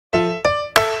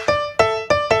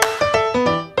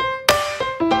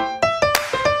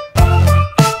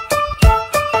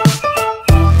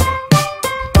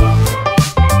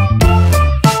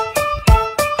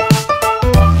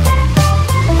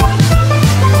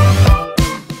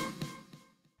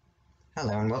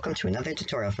welcome to another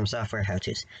tutorial from Software How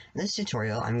To's. In this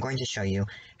tutorial, I'm going to show you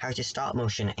how to stop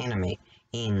motion animate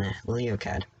in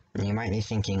LeoCAD. And you might be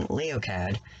thinking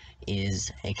LeoCAD is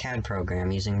a CAD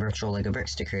program using virtual Lego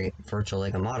bricks to create virtual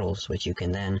Lego models, which you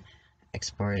can then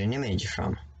export an image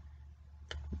from.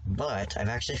 But I've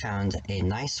actually found a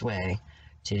nice way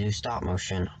to do stop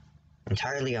motion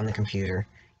entirely on the computer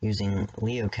using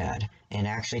LeoCAD, and it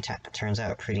actually turns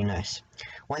out pretty nice.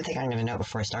 One thing I'm going to note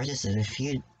before I start this is if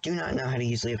you do not know how to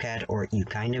use LeoCAD, or you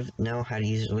kind of know how to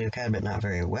use LeoCAD but not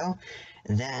very well,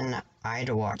 then I'd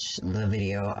watch the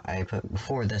video I put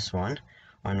before this one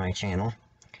on my channel,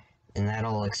 and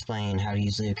that'll explain how to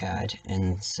use LeoCAD,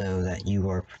 and so that you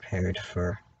are prepared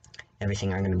for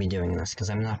everything I'm going to be doing in this,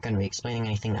 because I'm not going to be explaining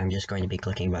anything, I'm just going to be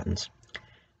clicking buttons.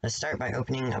 Let's start by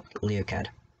opening up LeoCAD.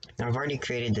 Now I've already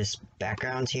created this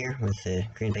background here with the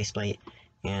green base plate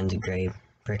and the gray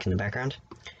brick in the background.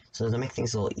 So to make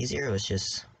things a little easier, let's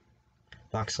just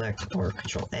box select or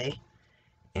Control A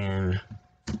and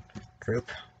group.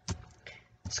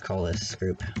 Let's call this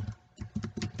group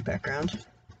background.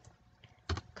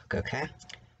 Click OK.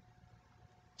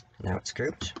 Now it's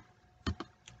grouped.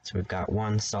 So we've got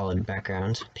one solid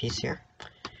background piece here.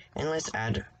 And let's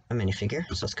add a minifigure.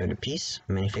 So let's go to Piece,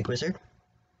 Minifig Wizard.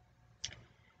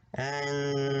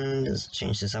 And let's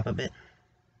change this up a bit.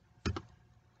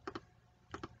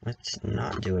 Let's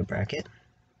not do a bracket.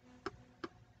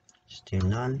 Just do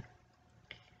none.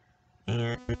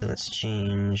 And let's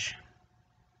change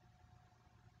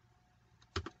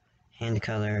hand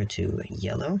color to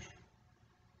yellow.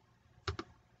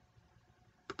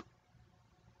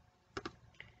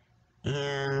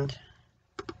 And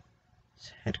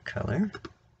head color.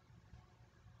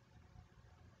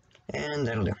 And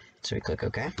that'll do. So we click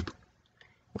OK.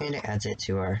 And it adds it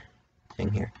to our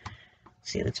thing here.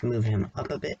 See, let's move him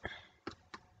up a bit.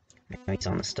 Right now he's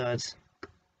on the studs.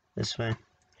 This way.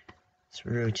 Let's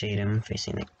rotate him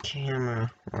facing the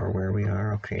camera, or where we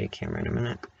are. I'll create a camera in a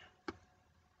minute.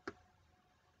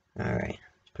 Alright,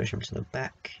 let's push him to the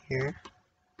back here.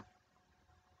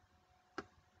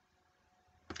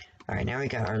 Alright, now we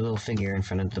got our little figure in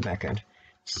front of the background.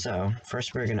 So,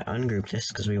 first we're going to ungroup this,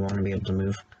 because we want to be able to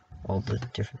move all the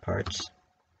different parts.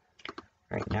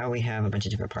 Alright, now we have a bunch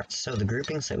of different parts. So the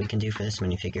groupings that we can do for this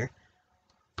minifigure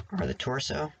are the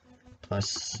torso,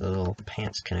 plus the little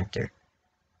pants connector.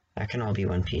 That can all be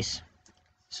one piece.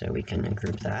 So we can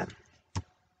group that.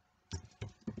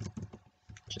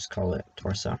 Just call it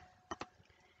torso.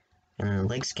 And then the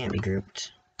legs can't be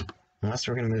grouped, unless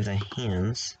we're going to move the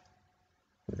hands.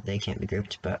 They can't be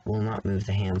grouped, but we'll not move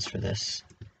the hands for this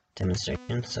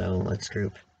demonstration. So let's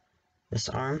group this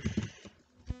arm,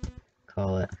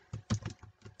 call it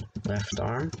left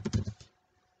arm,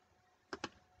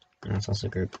 and let's also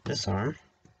group this arm,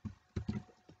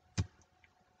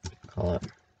 call it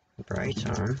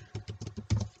right arm,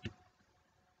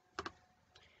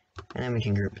 and then we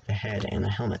can group the head and the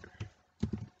helmet,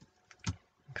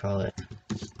 call it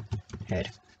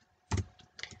head.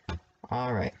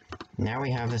 Alright, now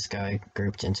we have this guy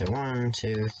grouped into 1,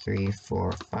 2, 3,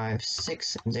 4, 5,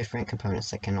 6 different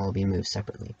components that can all be moved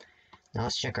separately. Now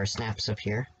let's check our snaps up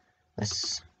here.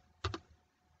 Let's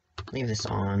leave this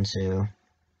on to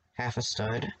half a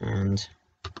stud and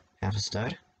half a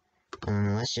stud. And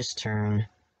then let's just turn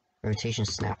rotation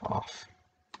snap off.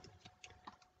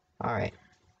 Alright,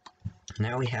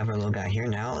 now we have our little guy here.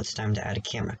 Now it's time to add a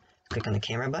camera. Click on the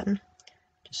camera button.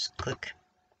 Just click.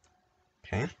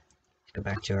 Okay. Go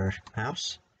back to our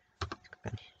mouse,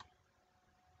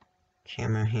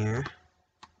 camera here.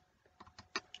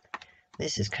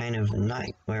 This is kind of not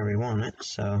where we want it,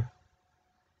 so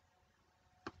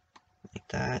like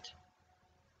that.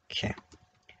 Okay,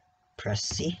 press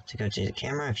C to go to the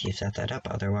camera if you set that up,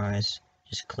 otherwise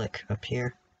just click up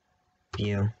here,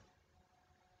 view,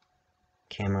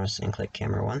 cameras, and click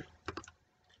camera 1.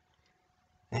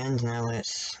 And now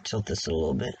let's tilt this a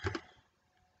little bit.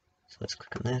 So let's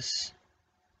click on this.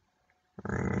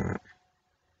 Just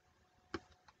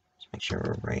make sure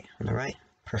we're right on the right.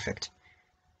 Perfect.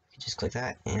 You just click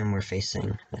that, and we're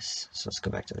facing this. So let's go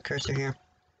back to the cursor here.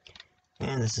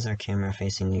 And this is our camera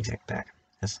facing the exact back.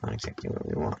 That's not exactly what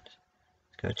we want.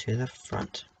 Let's go to the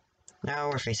front. Now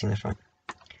we're facing the front.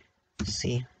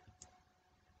 See?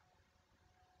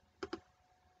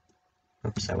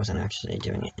 Oops, I wasn't actually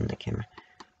doing it in the camera.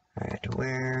 Alright,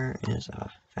 where is...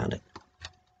 found it.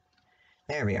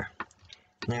 There we are.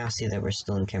 Now see that we're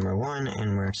still in camera 1,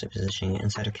 and we're actually positioning it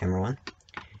inside of camera 1.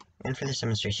 And for this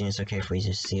demonstration, it's okay if we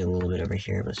just see a little bit over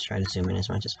here. Let's try to zoom in as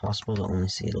much as possible to only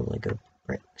see the Lego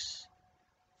bricks.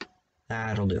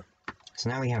 That'll do. So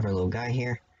now we have our little guy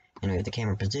here, and we have the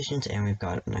camera positioned, and we've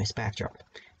got a nice backdrop.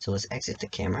 So let's exit the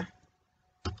camera.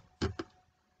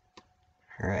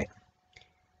 Alright,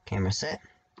 camera set.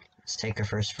 Let's take our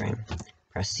first frame.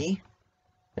 Press C,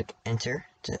 click enter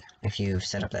if you've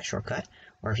set up that shortcut,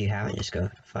 or if you haven't, just go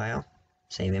to File,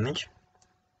 Save Image.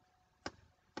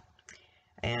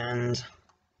 And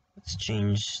let's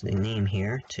change the name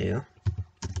here to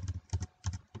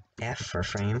F for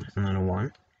frame, and then a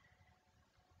 1.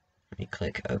 We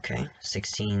click OK.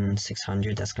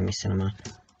 16600, that's going to be cinema.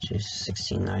 Choose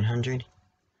 16900.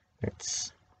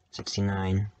 It's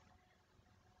 69.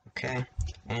 Okay,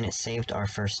 and it saved our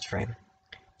first frame.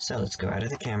 So let's go out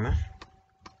of the camera.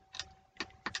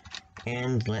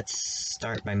 And let's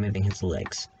start by moving his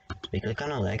legs. So we click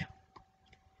on a leg.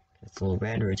 This little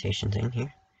red rotation thing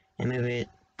here. And move it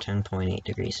 10.8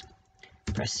 degrees.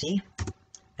 Press C,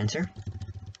 enter.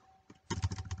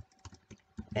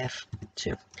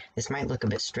 F2. This might look a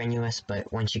bit strenuous,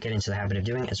 but once you get into the habit of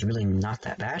doing it, it's really not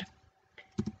that bad.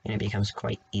 And it becomes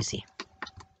quite easy.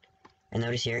 And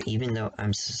notice here, even though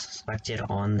I'm selected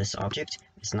on this object,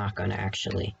 it's not going to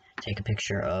actually take a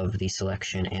picture of the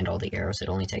selection and all the arrows. It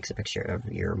only takes a picture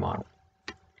of your model.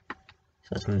 So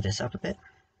let's move this up a bit.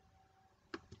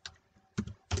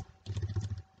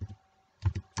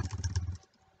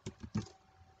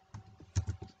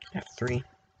 F3.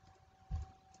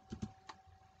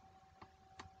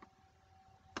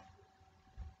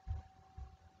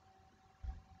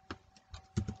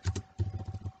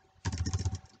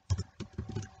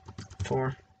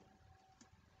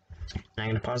 Now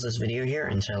I'm going to pause this video here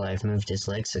until I've moved his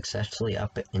legs successfully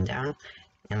up and down,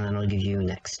 and then I'll give you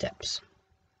next steps.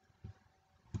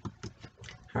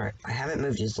 Alright, I haven't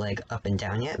moved his leg up and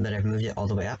down yet, but I've moved it all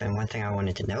the way up, and one thing I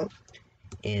wanted to note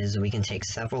is we can take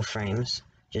several frames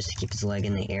just to keep his leg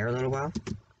in the air a little while.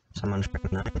 So I'm on frame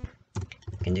 9.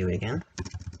 I can do it again.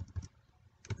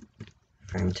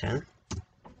 Frame 10.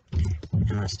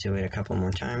 And let's do it a couple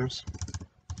more times.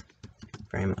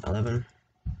 Frame 11.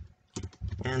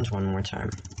 And one more time.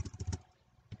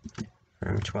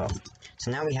 Frame 12.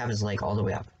 So now we have his leg all the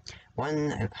way up.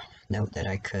 One note that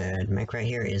I could make right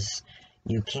here is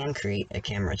you can create a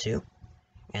camera too,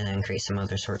 and then create some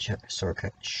other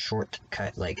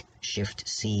shortcut like Shift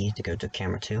C to go to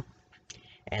camera 2.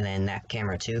 And then that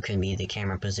camera 2 can be the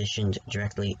camera positioned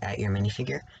directly at your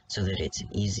minifigure so that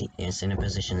it's in a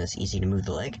position that's easy to move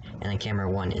the leg, and then camera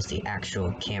 1 is the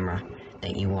actual camera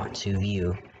that you want to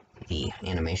view the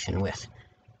animation with.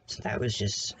 So that was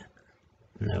just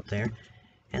a note there.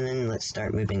 And then let's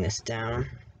start moving this down.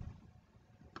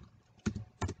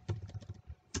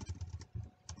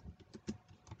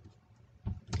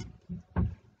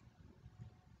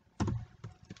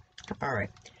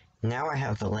 Alright, now I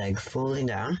have the leg fully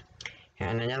down.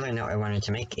 And another note I wanted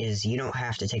to make is you don't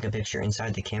have to take a picture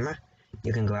inside the camera.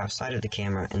 You can go outside of the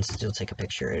camera and still take a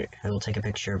picture. It'll take a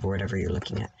picture of whatever you're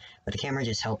looking at. But the camera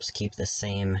just helps keep the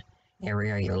same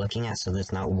area you're looking at so that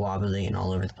it's not wobbly and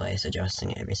all over the place, adjusting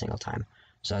it every single time.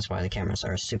 So that's why the cameras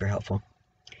are super helpful.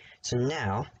 So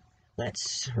now,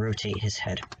 let's rotate his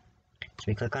head. So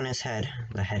we click on his head,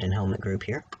 the head and helmet group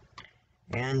here.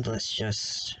 And let's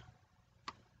just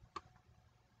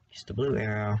use the blue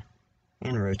arrow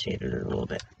and rotate it a little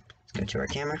bit. Let's go to our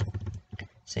camera,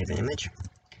 save an image.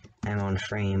 I'm on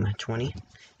frame 20.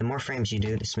 The more frames you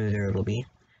do, the smoother it'll be.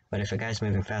 But if a guy's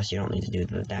moving fast, you don't need to do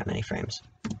that many frames.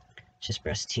 Just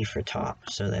press T for top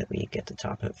so that we get the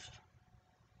top of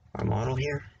our model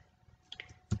here.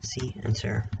 C,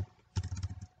 enter.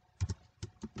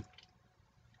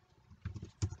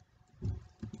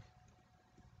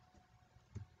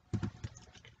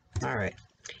 Alright,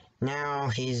 now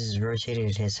he's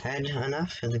rotated his head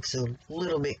enough. It looks a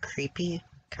little bit creepy,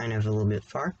 kind of a little bit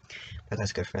far, but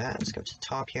that's good for that. Let's go to the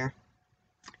top here.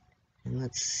 And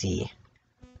let's see.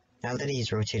 Now that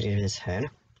he's rotated his head,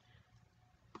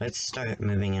 let's start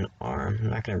moving an arm. I'm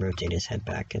not going to rotate his head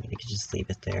back, and we can just leave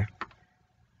it there.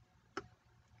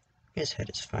 His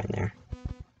head is fine there.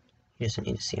 He doesn't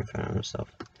need to see in front of himself.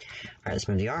 Alright, let's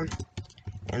move the arm,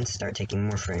 and start taking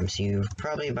more frames. You've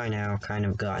probably by now kind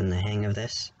of gotten the hang of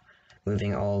this,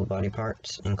 moving all body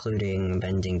parts, including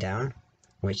bending down,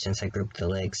 which since I grouped the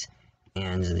legs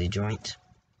and the joint,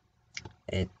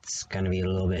 it's going to be a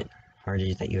little bit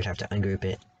harder that you would have to ungroup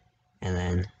it, and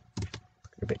then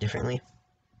group it differently.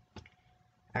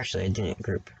 Actually, I didn't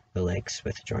group the legs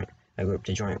with the joint. I grouped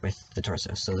the joint with the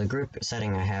torso. So the group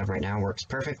setting I have right now works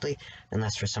perfectly,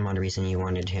 unless for some odd reason you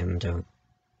wanted him to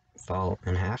fall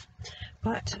in half.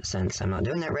 But since I'm not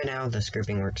doing that right now, this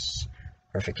grouping works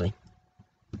perfectly.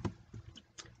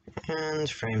 And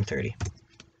frame 30.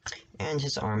 And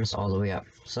his arms all the way up.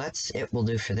 So that's it will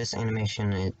do for this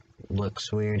animation. It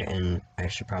looks weird, and I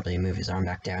should probably move his arm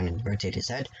back down and rotate his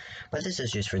head, but this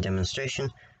is just for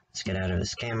demonstration. Let's get out of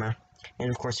this camera, and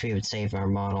of course we would save our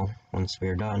model once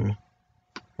we're done.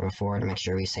 Before to make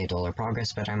sure we saved all our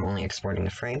progress, but I'm only exporting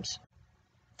the frames.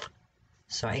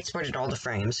 So I exported all the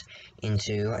frames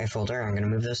into a folder. I'm going to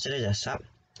move those to the desktop,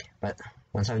 but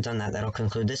once I've done that, that'll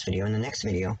conclude this video. In the next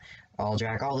video, I'll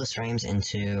drag all those frames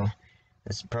into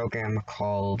this program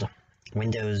called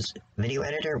Windows Video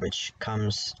Editor, which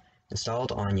comes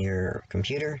installed on your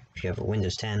computer. If you have a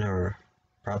Windows 10 or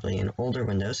probably an older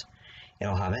Windows,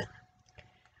 it'll have it.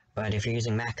 But if you're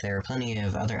using Mac, there are plenty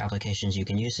of other applications you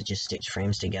can use to just stitch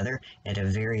frames together at a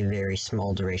very, very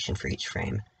small duration for each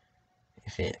frame.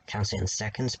 If it counts it in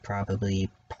seconds, probably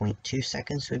 0.2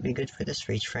 seconds would be good for this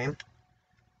for each frame.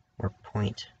 Or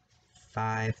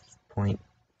 0.5,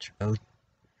 0.05,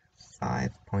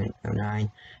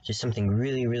 0.09, just something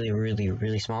really, really, really,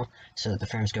 really small so that the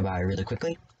frames go by really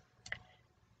quickly.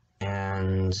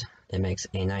 And it makes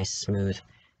a nice, smooth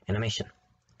animation.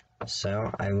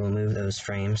 So I will move those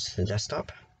frames to the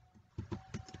desktop.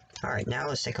 Alright, now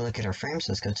let's take a look at our frames.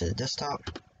 Let's go to the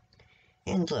desktop.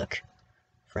 And look,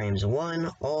 frames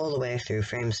 1 all the way through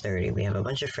frames 30. We have a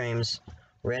bunch of frames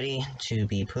ready to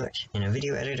be put in a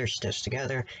video editor, stitched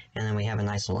together, and then we have a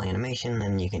nice little animation,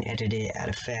 and you can edit it, add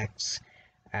effects,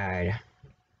 add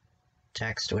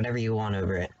text, whatever you want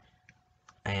over it,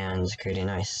 and create a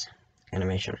nice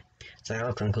animation. So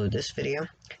that'll conclude this video.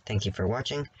 Thank you for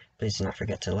watching. Please do not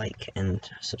forget to like and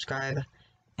subscribe,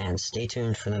 and stay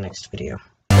tuned for the next video.